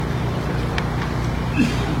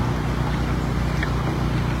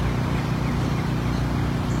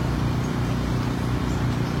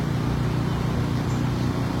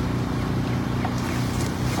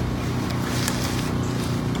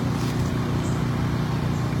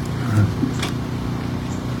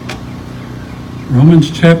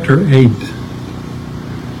Romans chapter 8.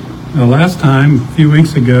 Now, last time, a few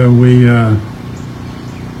weeks ago, we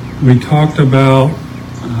talked about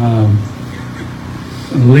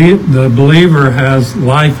the believer has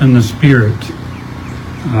life in the Spirit.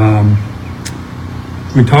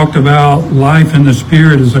 We talked about life in the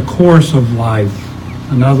Spirit as a course of life.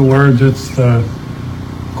 In other words, it's the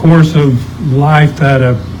course of life that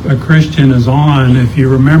a Christian is on. If you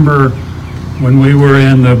remember when we were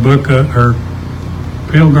in the book or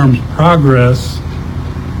Pilgrim's Progress,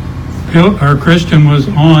 our Christian was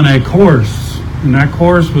on a course, and that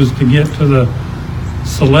course was to get to the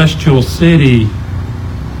celestial city.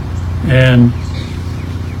 And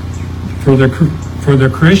for the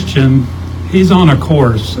Christian, he's on a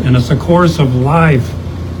course, and it's a course of life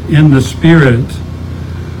in the Spirit.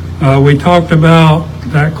 We talked about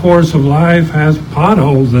that course of life has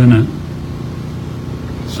potholes in it,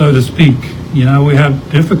 so to speak. You know, we have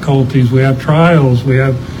difficulties, we have trials, we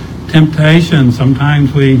have temptations.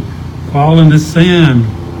 Sometimes we fall into sin.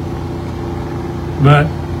 But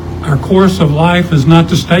our course of life is not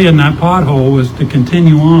to stay in that pothole, is to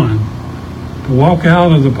continue on, to walk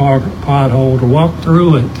out of the pothole, to walk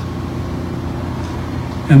through it.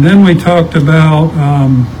 And then we talked about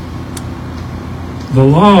the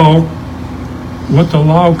law, what the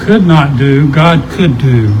law could not do, God could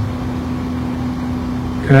do.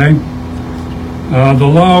 Okay? The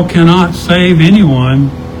law cannot save anyone,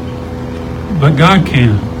 but God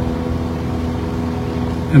can.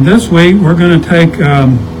 And this week we're going to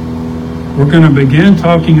begin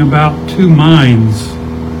talking about two minds,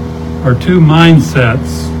 or two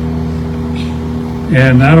mindsets.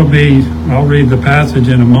 And I'll read the passage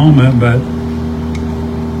in a moment, but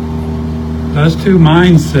those two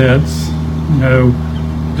mindsets, you know,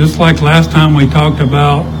 just like last time we talked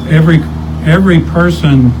about, every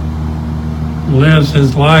person lives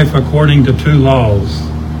his life according to two laws.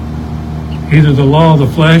 Either the law of the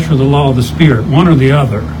flesh or the law of the Spirit, one or the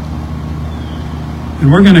other. And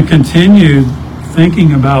we're going to continue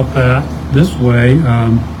thinking about that this way.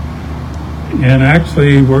 And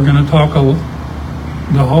actually, we're going to talk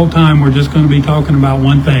the whole time, we're just going to be talking about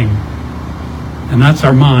one thing. And that's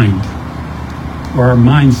our mind, or our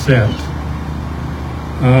mindset.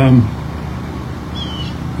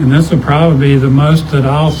 And this will probably be the most that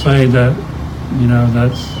I'll say that, you know,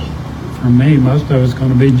 that's, for me, most of it's going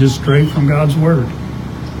to be just straight from God's Word.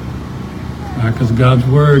 Because God's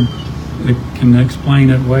Word, it can explain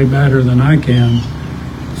it way better than I can.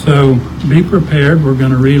 So be prepared. We're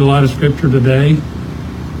going to read a lot of Scripture today.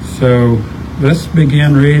 So let's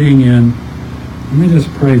begin reading, and let me just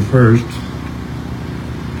pray first.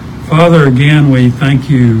 Father, again, we thank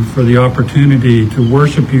you for the opportunity to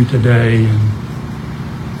worship you today. And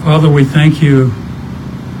Father, we thank you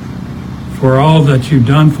for all that you've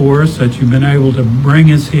done for us, that you've been able to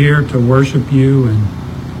bring us here to worship you. And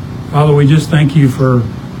Father, we just thank you for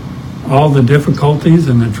all the difficulties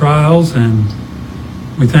and the trials, and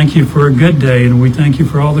we thank you for a good day, and we thank you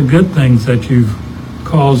for all the good things that you've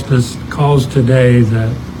caused today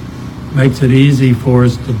that makes it easy for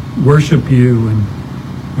us to worship you. And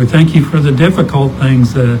we thank you for the difficult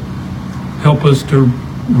things that help us to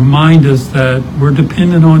remind us that we're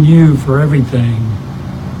dependent on you for everything.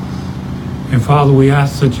 And Father, we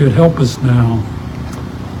ask that you'd help us now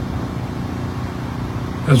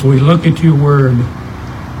as we look at your word.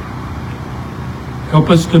 Help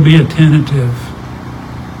us to be attentive.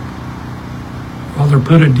 Father,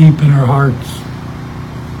 put it deep in our hearts.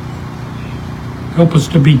 Help us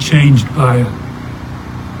to be changed by it.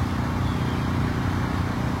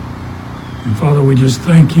 And Father, we just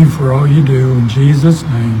thank you for all you do. In Jesus'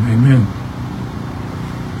 name, amen.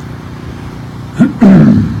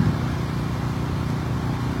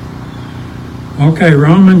 Okay,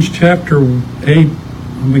 Romans chapter 8,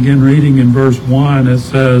 I'll begin reading in verse 1. It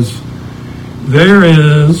says, "There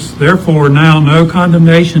is therefore now no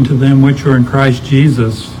condemnation to them which are in Christ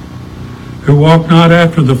Jesus, who walk not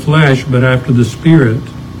after the flesh, but after the Spirit.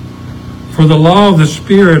 For the law of the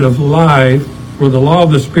Spirit of life,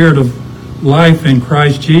 in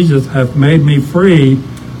Christ Jesus hath made me free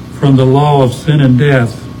from the law of sin and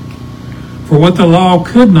death. For what the law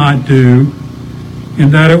could not do, in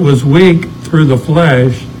that it was weak through the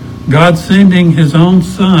flesh, God sending his own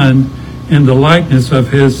Son in the likeness of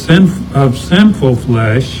his sinful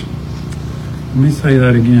flesh." Let me say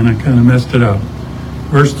that again. I kind of messed it up.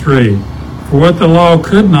 Verse 3. For what the law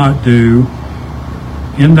could not do,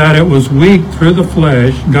 in that it was weak through the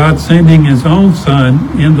flesh, God sending his own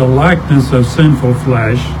Son in the likeness of sinful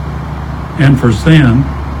flesh, and for sin,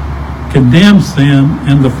 condemned sin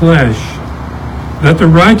in the flesh, that the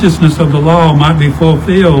righteousness of the law might be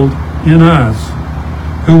fulfilled in us,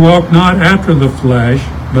 who walk not after the flesh,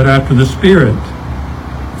 but after the Spirit.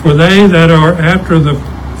 For they that are after the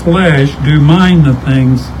flesh do mind the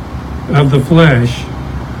things of the flesh,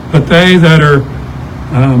 but they that are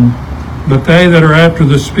after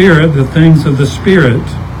the Spirit, the things of the Spirit.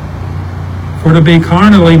 For to be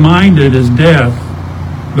carnally minded is death,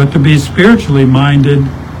 but to be spiritually minded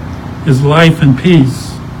is life and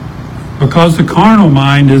peace. Because the carnal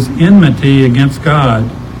mind is enmity against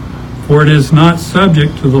God, for it is not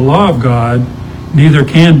subject to the law of God, neither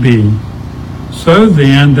can be. So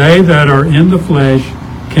then, they that are in the flesh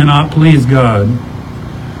cannot please God.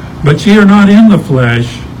 But ye are not in the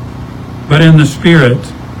flesh, but in the Spirit,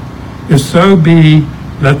 if so be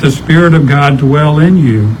that the Spirit of God dwell in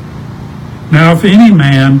you. Now if any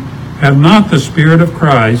man have not the Spirit of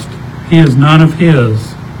Christ, he is none of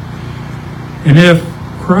his. And if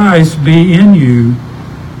Christ be in you,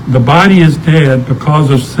 the body is dead because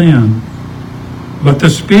of sin, but the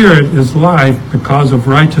Spirit is life because of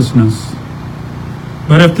righteousness.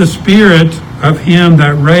 But if the Spirit of him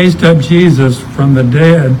that raised up Jesus from the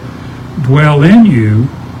dead dwell in you,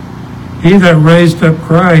 he that raised up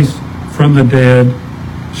Christ from the dead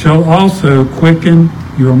shall also quicken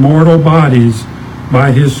your mortal bodies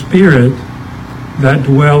by his Spirit that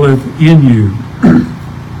dwelleth in you.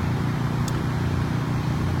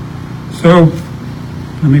 So,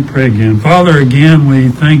 let me pray again. Father, again, we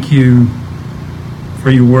thank you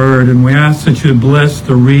for your word, and we ask that you bless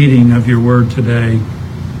the reading of your word today.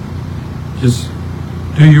 Just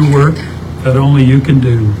do your work that only you can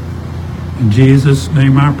do. In Jesus'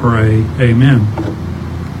 name I pray, amen.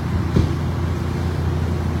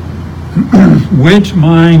 Which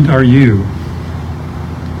mind are you?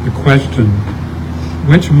 The question.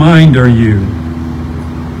 Which mind are you?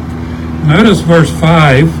 Notice verse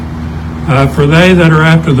 5. For they that are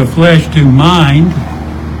after the flesh do mind,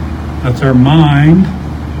 that's our mind,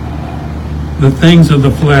 the things of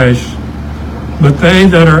the flesh. But they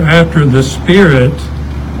that are after the Spirit,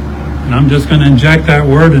 and I'm just going to inject that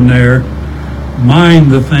word in there,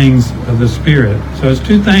 mind the things of the Spirit. So it's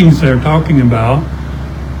two things they're talking about.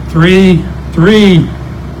 Three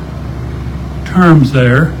terms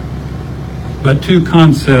there, but two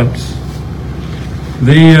concepts.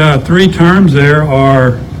 The three terms there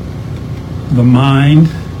are the mind,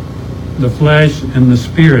 the flesh, and the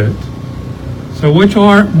Spirit. So which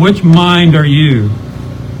mind are you?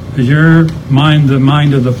 Is your mind the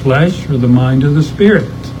mind of the flesh or the mind of the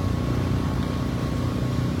Spirit?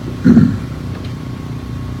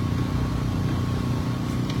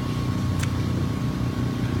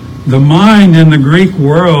 The mind in the Greek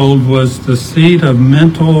world was the seat of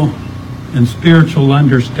mental and spiritual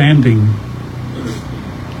understanding.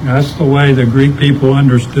 That's the way the Greek people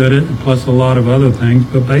understood it, plus a lot of other things.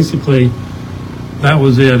 But basically, that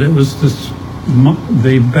was it. It was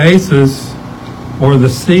the basis or the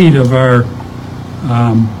seat of our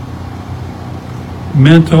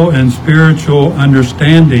mental and spiritual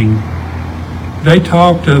understanding. They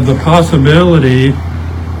talked of the possibility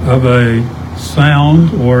of a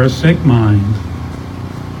sound or a sick mind.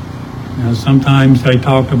 You know, sometimes they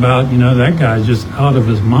talk about, that guy's just out of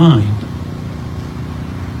his mind.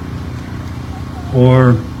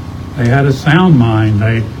 Or they had a sound mind.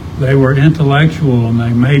 They were intellectual and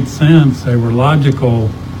they made sense. They were logical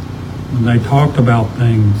when they talked about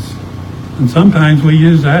things. And sometimes we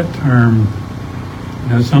use that term.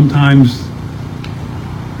 Sometimes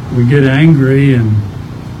we get angry and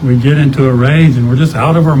we get into a rage and we're just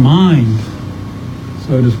out of our mind,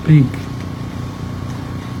 so to speak.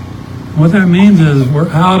 What that means is we're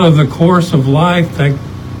out of the course of life that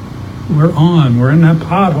we're on. We're in that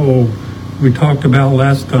pothole we talked about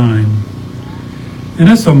last time. And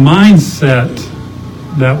it's a mindset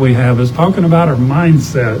that we have. It's talking about our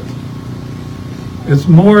mindset. It's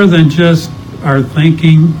more than just our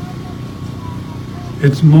thinking.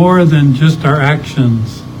 It's more than just our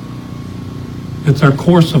actions. It's our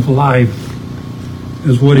course of life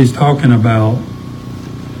is what he's talking about.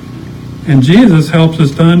 And Jesus helps us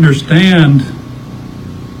to understand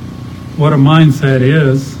what a mindset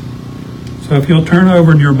is. So if you'll turn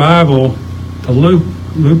over in your Bible to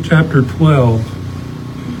Luke chapter 12.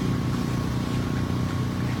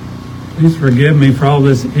 Please forgive me for all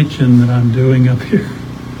this itching that I'm doing up here.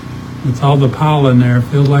 It's all the pollen there. It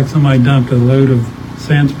feels like somebody dumped a load of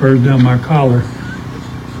sand spurs down my collar.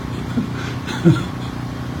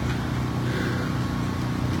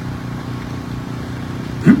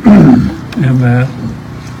 and that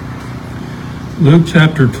Luke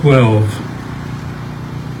chapter 12.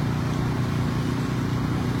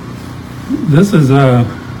 This is a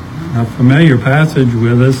familiar passage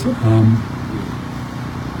with us.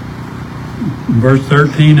 In verse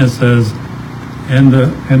 13 it says,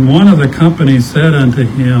 And one of the company said unto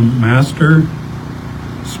him, Master,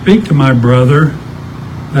 speak to my brother,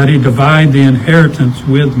 that he divide the inheritance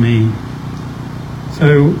with me.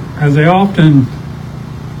 So, as they often,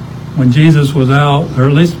 when Jesus was out, or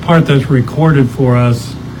at least the part that's recorded for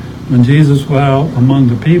us, when Jesus was out among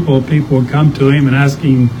the people would come to him and ask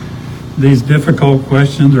him these difficult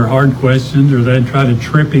questions or hard questions, or they'd try to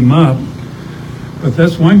trip him up. But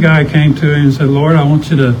this one guy came to him and said, Lord, I want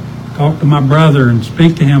you to talk to my brother and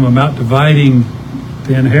speak to him about dividing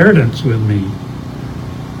the inheritance with me.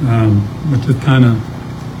 Which is kind of,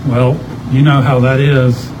 well, you know how that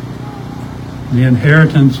is. The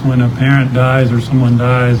inheritance when a parent dies or someone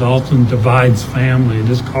dies often divides family. It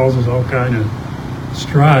just causes all kind of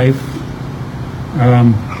strife.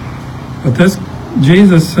 But this,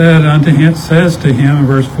 Jesus says to him in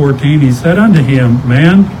verse 14, he said unto him,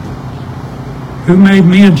 Man, who made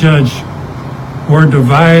me a judge or a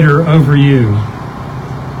divider over you?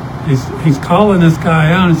 He's calling this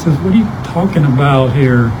guy out and says, what are you talking about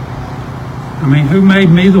here? I mean, who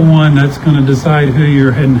made me the one that's going to decide who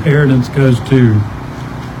your inheritance goes to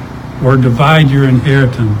or divide your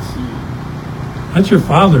inheritance? That's your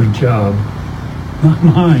Father's job, not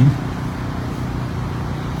mine.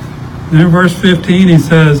 Then in verse 15 he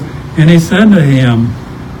says, And he said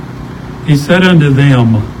unto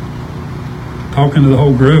them, talking to the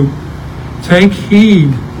whole group, Take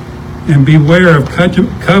heed and beware of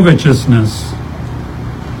covetousness,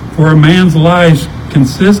 for a man's life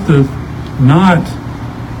consisteth not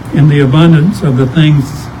in the abundance of the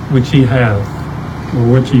things which he hath, or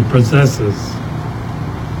which he possesses.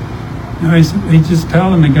 Now he's just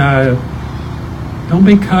telling the guy, don't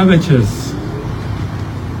be covetous.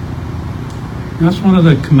 That's one of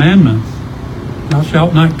the commandments. Thou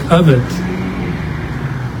shalt not covet.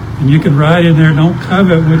 And you can write in there, don't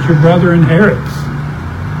covet what your brother inherits.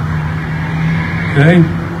 Okay?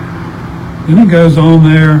 Then he goes on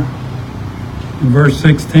there, in verse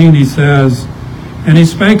 16 he says, And he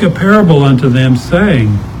spake a parable unto them,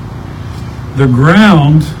 saying, The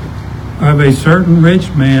ground of a certain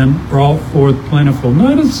rich man brought forth plentiful.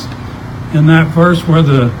 Notice in that verse where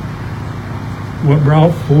what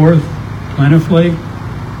brought forth plentifully?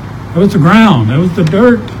 It was the ground. It was the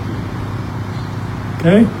dirt.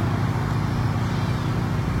 Okay?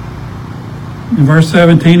 In verse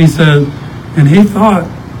 17 he says, And he thought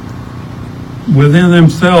within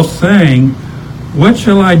himself, saying, What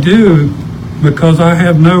shall I do, because I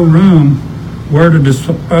have no room where to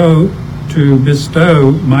bestow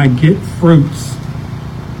my fruits?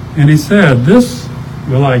 And he said, This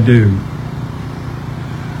will I do.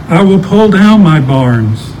 I will pull down my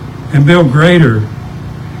barns and build greater,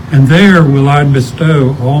 and there will I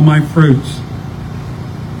bestow all my fruits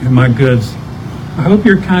and my goods. I hope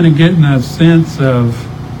you're kind of getting a sense of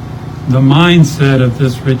the mindset of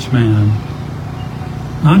this rich man.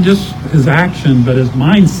 Not just his action, but his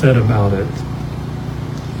mindset about it.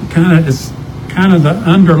 It's kind of the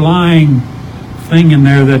underlying thing in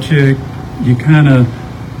there that you kind of,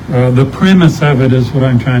 the premise of it is what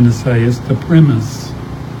I'm trying to say. It's the premise.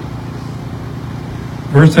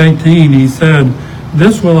 Verse 18, he said,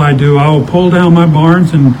 This will I do. I will pull down my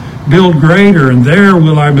barns and build greater, and there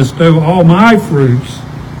will I bestow all my fruits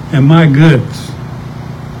and my goods.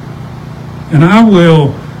 And I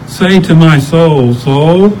will say to my soul,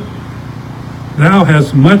 Soul, thou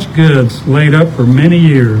hast much goods laid up for many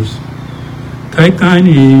years. Take thine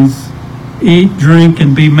ease, eat, drink,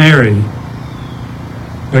 and be merry.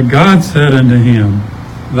 But God said unto him,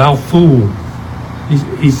 Thou fool.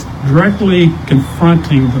 He's directly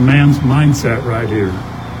confronting the man's mindset right here.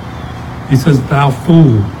 He says, Thou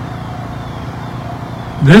fool.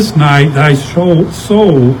 This night thy soul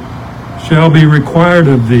shall be required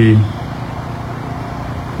of thee.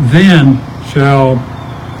 Then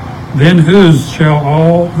whose shall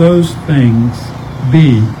all those things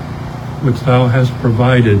be which thou hast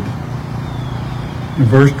provided? In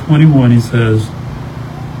verse 21 he says,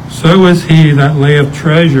 So is he that layeth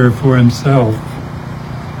treasure for himself,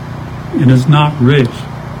 and is not rich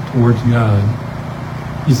towards God.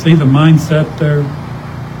 You see the mindset there?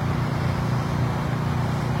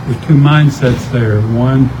 There's two mindsets there.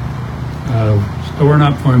 One, storing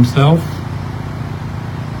up for himself,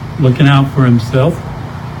 looking out for himself,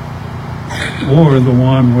 or the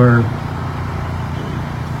one where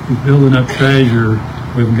he's building up treasure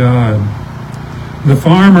with God. The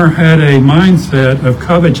farmer had a mindset of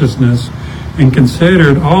covetousness and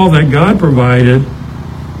considered all that God provided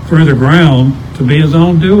through the ground to be his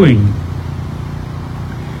own doing.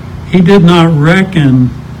 He did not reckon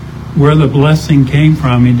where the blessing came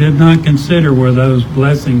from. He did not consider where those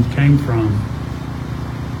blessings came from.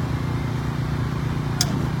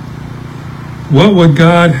 What would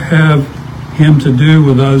God have him to do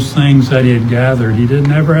with those things that he had gathered? He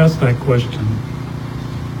didn't ever ask that question.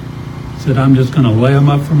 He said, I'm just going to lay them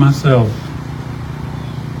up for myself.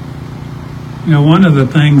 You know, one of the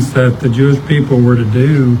things that the Jewish people were to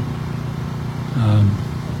do,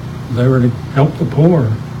 they were to help the poor.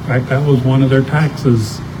 In fact, that was one of their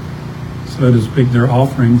taxes, so to speak, their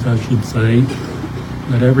offerings, I should say.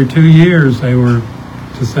 That every 2 years they were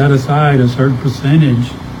to set aside a certain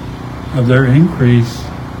percentage of their increase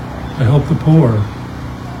to help the poor.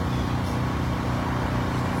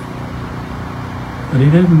 But he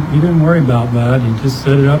didn't worry about that. He just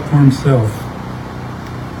set it up for himself.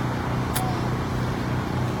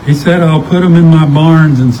 He said, I'll put them in my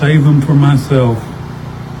barns and save them for myself.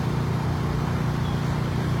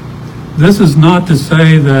 This is not to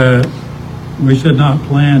say that we should not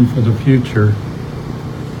plan for the future.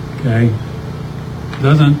 Okay?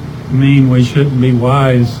 Doesn't mean we shouldn't be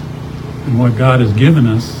wise in what God has given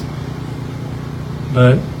us.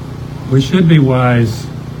 But we should be wise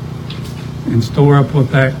and store up with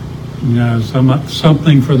that,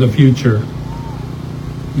 something for the future.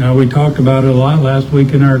 We talked about it a lot last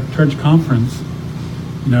week in our church conference.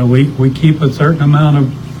 We keep a certain amount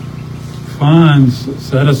of funds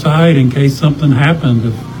set aside in case something happens.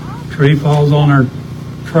 If a tree falls on our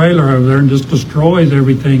trailer over there and just destroys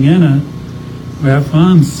everything in it, we have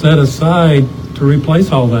funds set aside to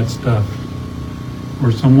replace all that stuff.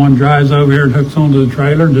 Or someone drives over here and hooks onto the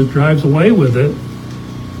trailer and just drives away with it.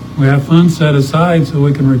 We have funds set aside so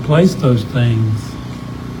we can replace those things.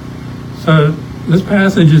 So this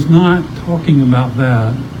passage is not talking about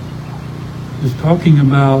that. It's talking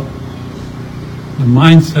about the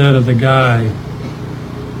mindset of the guy.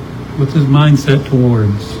 What's his mindset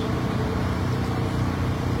towards?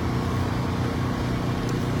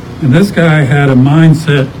 And this guy had a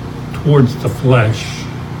mindset towards the flesh.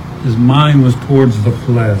 His mind was towards the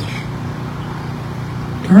flesh.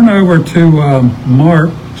 Turn over to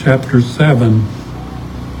Mark chapter 7.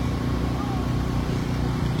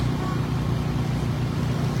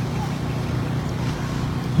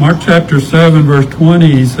 Mark chapter 7, verse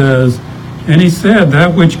 20, he says, And he said,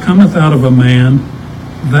 That which cometh out of a man,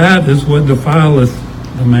 that is what defileth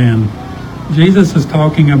the man. Jesus is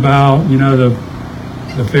talking about,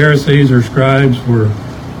 the Pharisees or scribes were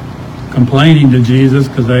complaining to Jesus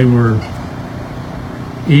because they were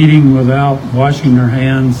eating without washing their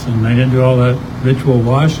hands, and they didn't do all that ritual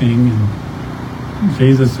washing. And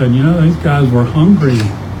Jesus said, these guys were hungry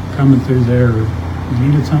coming through there. They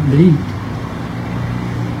needed something to eat.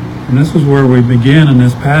 And this is where we begin in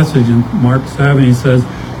this passage in Mark 7. He says,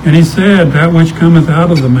 And he said, That which cometh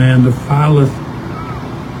out of the man defileth,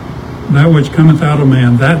 that which cometh out of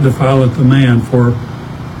man, that defileth the man. For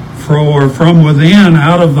from within,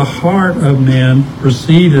 out of the heart of men,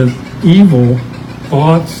 proceedeth evil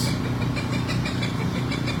thoughts,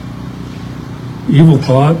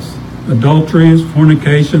 adulteries,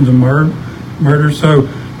 fornications, and murder. So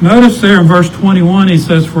notice there in verse 21, he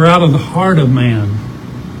says, For out of the heart of man.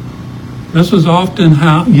 This is often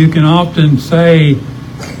how you can often say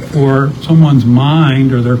for someone's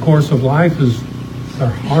mind or their course of life is their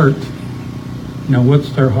heart. What's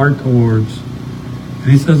their heart towards?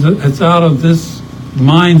 And he says it's out of this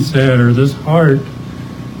mindset or this heart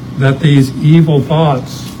that these evil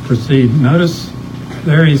thoughts proceed. Notice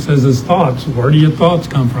there he says his thoughts. Where do your thoughts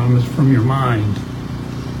come from? It's from your mind.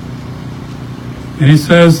 And he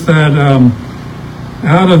says that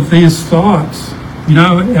out of these thoughts,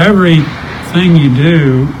 everything you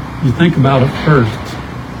do, you think about it first.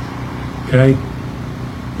 Okay?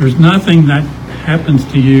 There's nothing that happens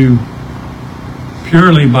to you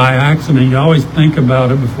purely by accident. You always think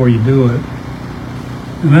about it before you do it.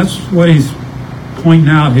 And that's what he's pointing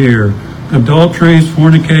out here. Adulteries,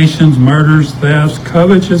 fornications, murders, thefts,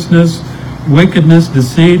 covetousness, wickedness,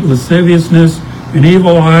 deceit, lasciviousness, an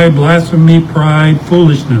evil eye, blasphemy, pride,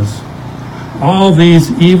 foolishness. All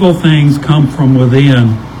these evil things come from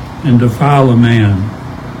within and defile a man.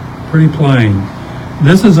 Pretty plain.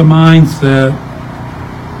 This is a mindset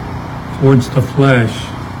towards the flesh.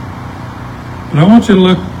 But I want you to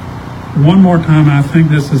look one more time. I think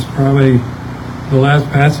this is probably the last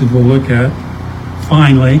passage we'll look at.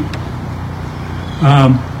 Finally,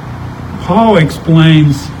 Paul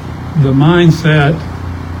explains the mindset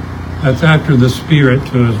that's after the Spirit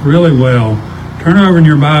to us really well. Turn over in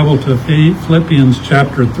your Bible to Philippians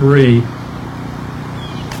chapter 3.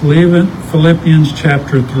 Philippians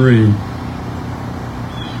chapter 3.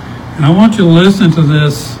 And I want you to listen to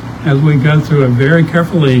this as we go through it very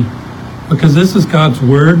carefully, because this is God's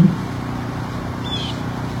Word,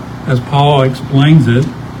 as Paul explains it.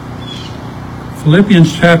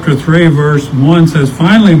 Philippians chapter 3, verse 1 says,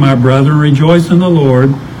 "Finally, my brethren, rejoice in the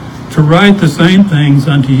Lord. To write the same things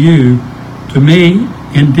unto you, to me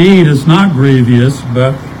indeed is not grievous,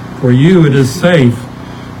 but for you it is safe.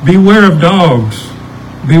 Beware of dogs,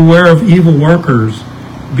 beware of evil workers,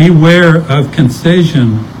 beware of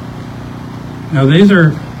concision." Now these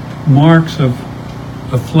are marks of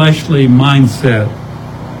a fleshly mindset,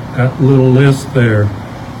 that little list there.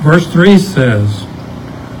 Verse 3 says,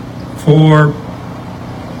 For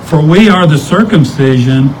we are the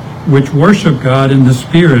circumcision which worship God in the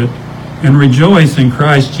Spirit, and rejoice in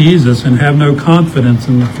Christ Jesus, and have no confidence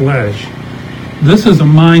in the flesh. This is a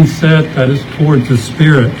mindset that is towards the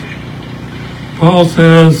Spirit. Paul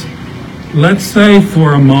says, let's say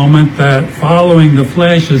for a moment that following the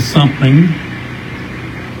flesh is something,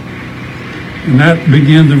 and that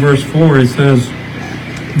begins in verse 4. He says,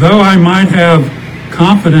 though I might have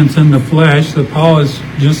confidence in the flesh, that Paul is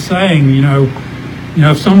just saying, you know,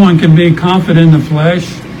 if someone can be confident in the flesh,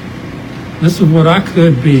 this is what I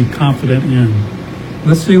could be confident in.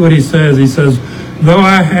 Let's see what he says. He says, though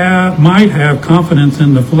I might have confidence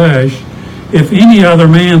in the flesh, if any other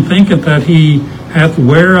man thinketh that he hath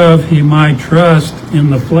whereof he might trust in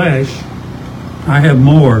the flesh, I have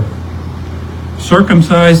more.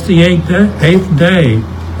 Circumcised the eighth day,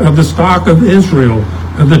 of the stock of Israel,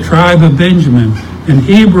 of the tribe of Benjamin, and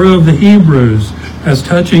Hebrew of the Hebrews, as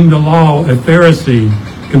touching the law, a Pharisee,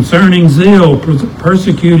 concerning zeal,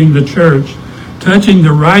 persecuting the church, touching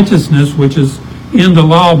the righteousness which is in the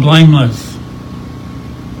law, blameless.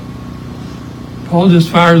 Paul just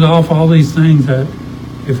fires off all these things that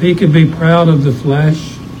if he could be proud of the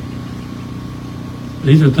flesh,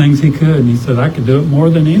 these are things he could. And he said, I could do it more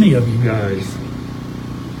than any of you guys.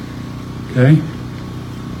 Okay?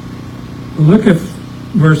 Look at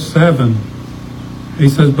verse 7. He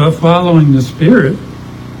says, but following the Spirit,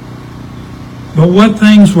 but what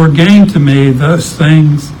things were gained to me, those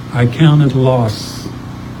things I counted loss.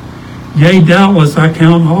 Yea, doubtless I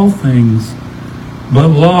count all things, but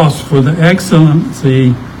loss for the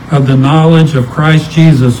excellency of the knowledge of Christ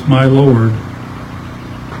Jesus my Lord,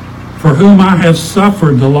 for whom I have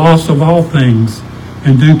suffered the loss of all things,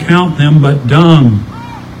 and do count them but dung,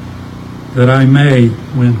 that I may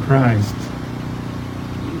win Christ.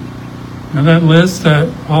 Now that list that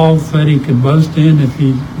Paul said he could boast in if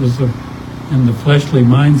he was in the fleshly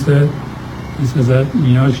mindset, he says that,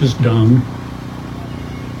 it's just dung.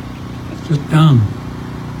 It's just dung.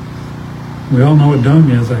 We all know what dung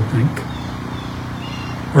is, I think.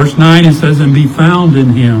 Verse 9, it says, and be found in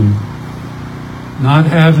him, not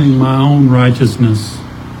having my own righteousness,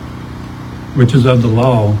 which is of the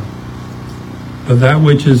law, but that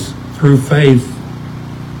which is through faith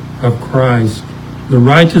of Christ, the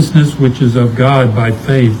righteousness which is of God by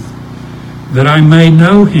faith, that I may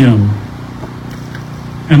know him,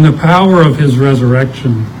 and the power of his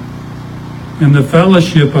resurrection, and the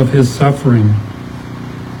fellowship of his suffering,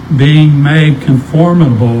 being made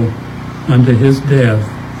conformable unto his death,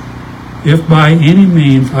 if by any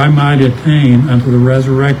means I might attain unto the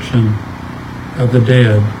resurrection of the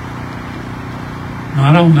dead. Now,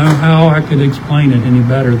 I don't know how I could explain it any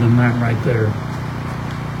better than that right there.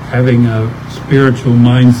 Having a spiritual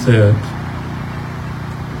mindset.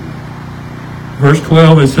 Verse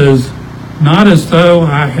 12, it says, not as though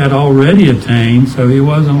I had already attained, so he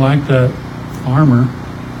wasn't like that farmer.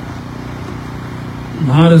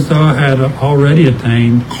 Not as though I had already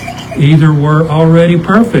attained, either were already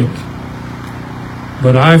perfect.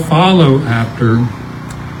 But I follow after,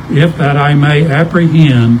 if that I may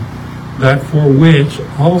apprehend that for which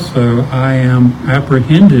also I am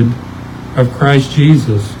apprehended of Christ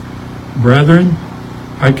Jesus. Brethren,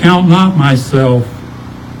 I count not myself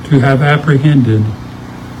to have apprehended,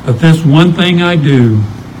 but this one thing I do,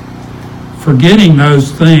 forgetting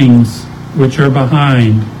those things which are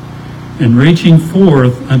behind, and reaching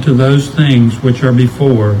forth unto those things which are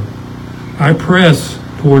before, I press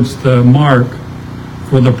towards the mark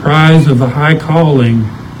for the prize of the high calling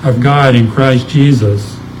of God in Christ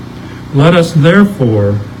Jesus. Let us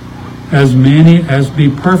therefore, as many as be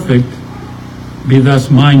perfect, be thus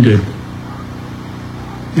minded.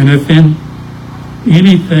 And if in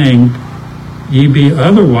anything ye be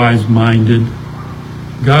otherwise minded,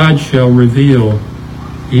 God shall reveal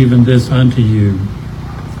even this unto you.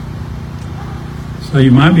 So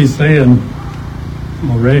you might be saying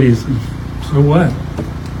already, So what?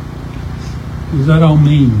 What does that all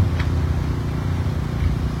mean?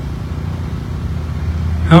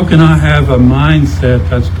 How can I have a mindset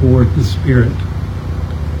that's toward the Spirit?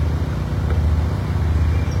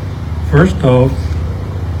 First off,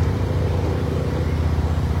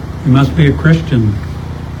 you must be a Christian.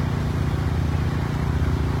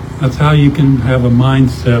 That's how you can have a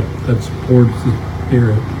mindset that's towards the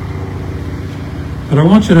Spirit. But I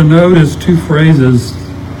want you to notice two phrases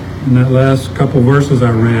in that last couple verses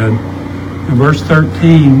I read. In verse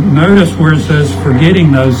 13, notice where it says,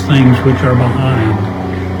 forgetting those things which are behind.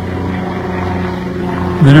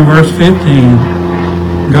 Then in verse 15,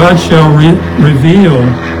 God shall reveal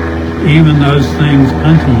even those things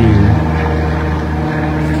unto you.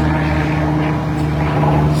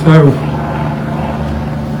 So,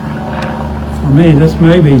 for me, this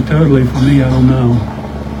may be totally for me, I don't know.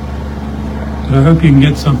 But I hope you can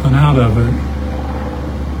get something out of it.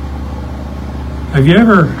 Have you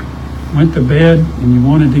ever went to bed and you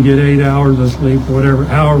wanted to get 8 hours of sleep, or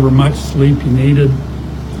however much sleep you needed,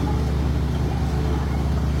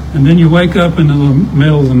 and then you wake up in the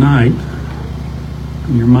middle of the night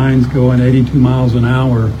and your mind's going 82 miles an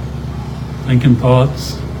hour, thinking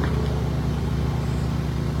thoughts?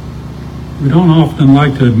 We don't often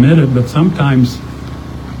like to admit it, but sometimes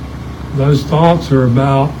those thoughts are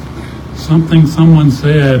about something someone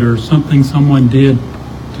said or something someone did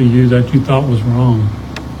to you that you thought was wrong.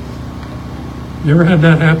 You ever had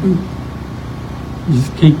that happen? You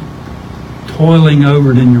just keep toiling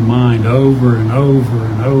over it in your mind over and over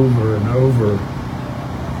and over and over.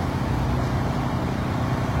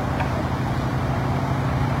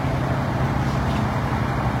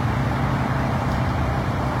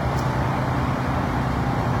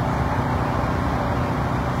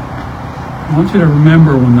 I want you to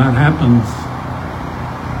remember when that happens,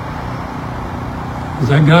 is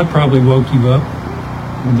that God probably woke you up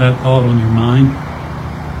with that thought on your mind?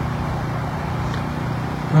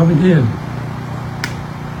 Probably did.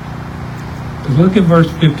 Because look at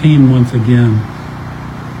verse 15 once again.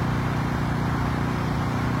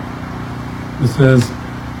 It says,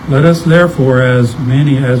 let us therefore, as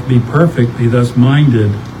many as be perfect, be thus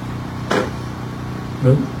minded.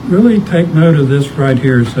 But really take note of this right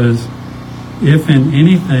here. It says, if in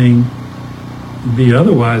anything be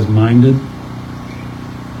otherwise minded,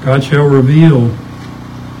 God shall reveal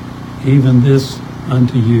even this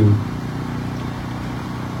unto you.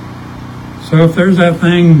 So if there's that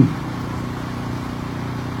thing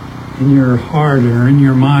in your heart or in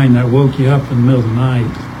your mind that woke you up in the middle of the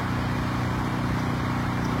night,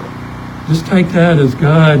 just take that as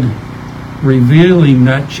God revealing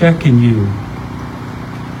that check in you.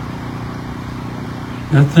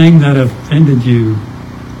 That thing that offended you,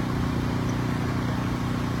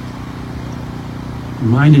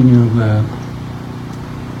 reminding you of that.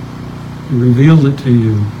 He revealed it to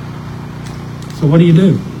you. So what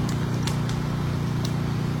do?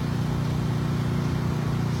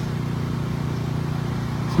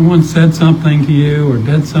 Someone said something to you or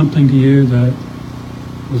did something to you that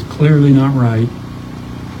was clearly not right.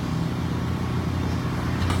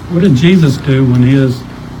 What did Jesus do when he was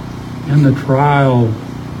in the trial?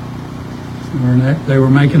 They were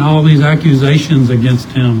making all these accusations against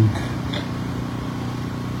him.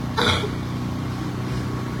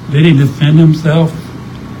 Did he defend himself?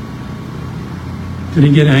 Did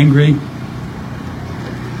he get angry?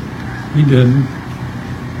 He didn't.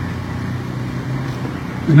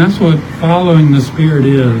 And that's what following the Spirit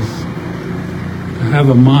is, to have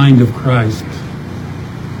a mind of Christ.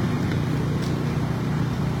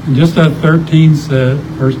 And just that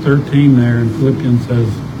verse 13 there in Philippians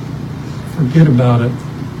says, forget about it,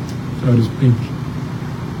 so to speak.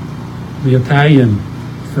 The Italian,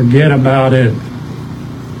 forget about it.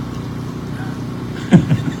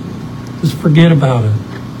 Just forget about it.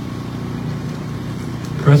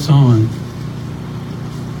 Press on.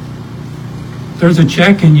 If there's a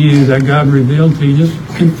check in you that God revealed to you, just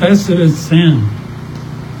confess it as sin.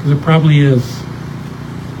 Because it probably is.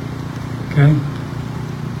 Okay?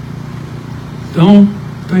 Don't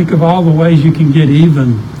think of all the ways you can get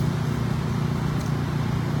even.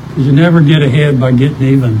 Because you never get ahead by getting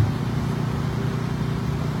even.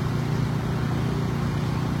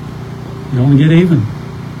 You only get even.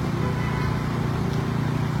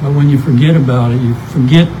 But when you forget about it, you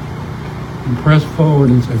forget and press forward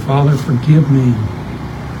and say, Father, forgive me.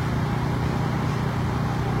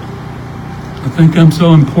 I think I'm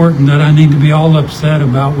so important that I need to be all upset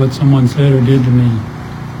about what someone said or did to me.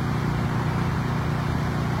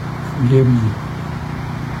 Forgive me.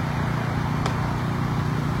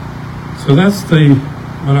 So that's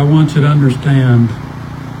what I want you to understand.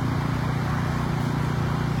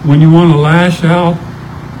 when you want to lash out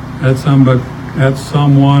at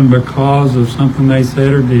someone because of something they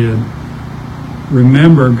said or did,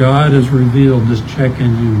 remember God has revealed this check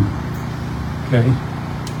in you. Okay?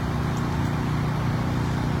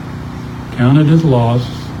 Count it as loss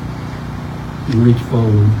and reach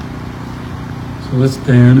forward. So let's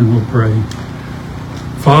stand and we'll pray.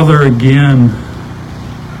 Father, again,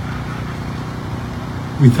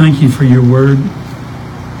 we thank you for your word.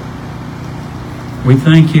 We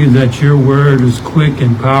thank you that your word is quick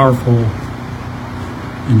and powerful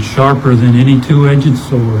and sharper than any two-edged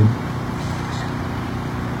sword,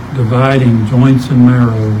 dividing joints and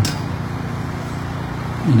marrow,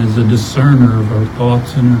 and is a discerner of our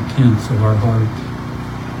thoughts and intents of our heart.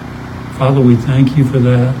 Father, we thank you for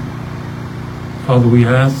that. Father, we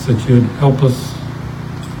ask that you'd help us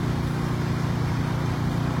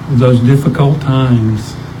with those difficult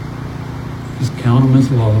times. Just count them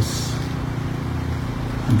as loss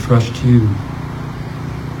and trust you.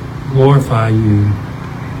 Glorify you.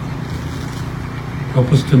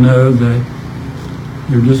 Help us to know that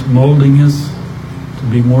you're just molding us to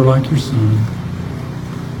be more like your Son.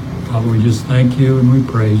 Father, we just thank you and we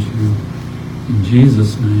praise you. In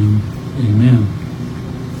Jesus' name, amen.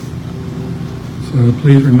 So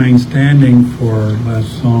please remain standing for our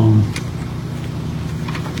last song.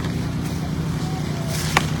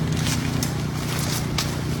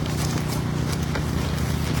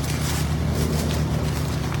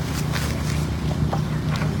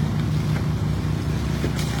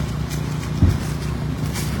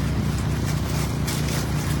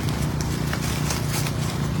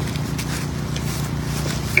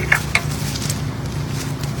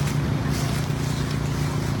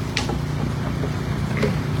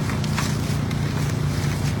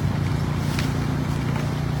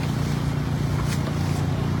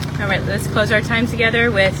 All right, let's close our time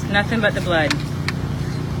together with Nothing But the Blood.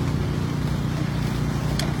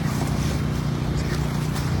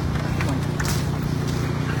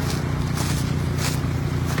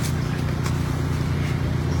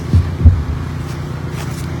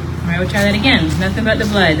 All right, we'll try that again. Nothing But the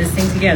Blood. Let's sing together.